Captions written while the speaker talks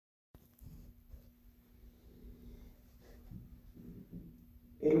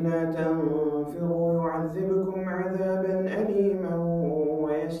إلا تنفروا يعذبكم عذابا أليما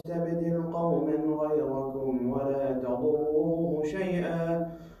ويستبدل قوما غيركم ولا تضروه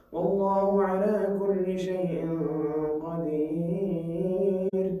شيئا والله على كل شيء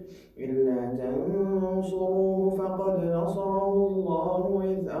قدير. إلا تنصروه فقد نصره الله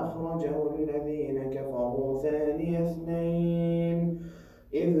إذ أخرجه الذين كفروا ثاني اثنين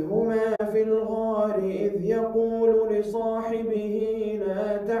إذ هما في الغار إذ يقول لصاحبه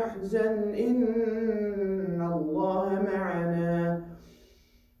لا تحزن إن الله معنا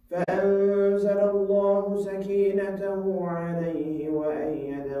فأنزل الله سكينته عليه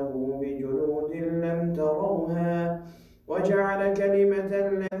وأيده بجنود لم تروها وجعل كلمة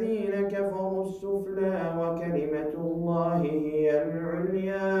الذين كفروا السفلى وكلمة الله هي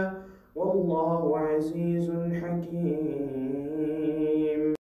العليا والله عزيز حكيم.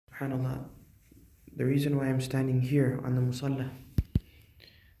 SubhanAllah, the reason why I'm standing here on the musalla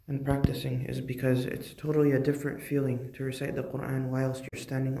and practicing is because it's totally a different feeling to recite the Quran whilst you're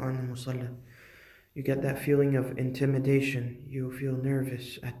standing on the musalla. You get that feeling of intimidation, you feel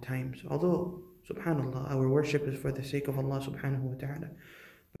nervous at times. Although, subhanAllah, our worship is for the sake of Allah subhanahu wa ta'ala.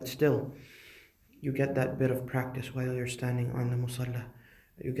 But still, you get that bit of practice while you're standing on the musalla.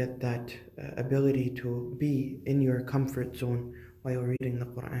 You get that ability to be in your comfort zone while reading the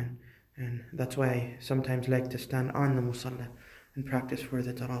Quran. And that's why I sometimes like to stand on the musalla and practice for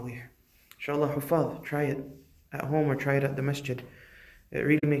the Taraweeh. Inshallah, Hafidh, try it at home or try it at the masjid. It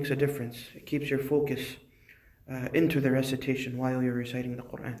really makes a difference. It keeps your focus into the recitation while you're reciting the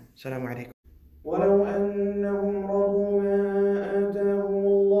Quran. Assalamu alaikum. ولو أنهم رضوا ما آتاهم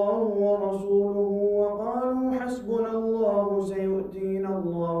الله ورسوله وقالوا حسبنا الله سيؤتينا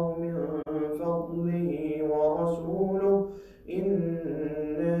الله من فضله ورسوله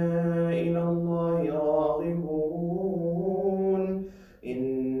إنا إلى الله راغبون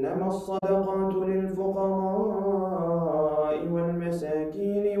إنما الصدقات للفقراء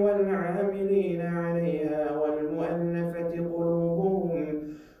والمساكين والعاملين عليها والمؤلفة قلوبهم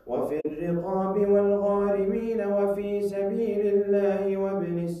وفي الرقاب والغارمين وفي سبيل الله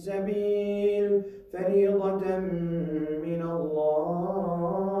وابن السبيل فريضة من الله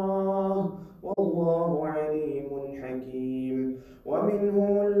والله عليم حكيم.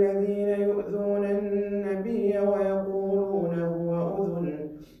 ومنهم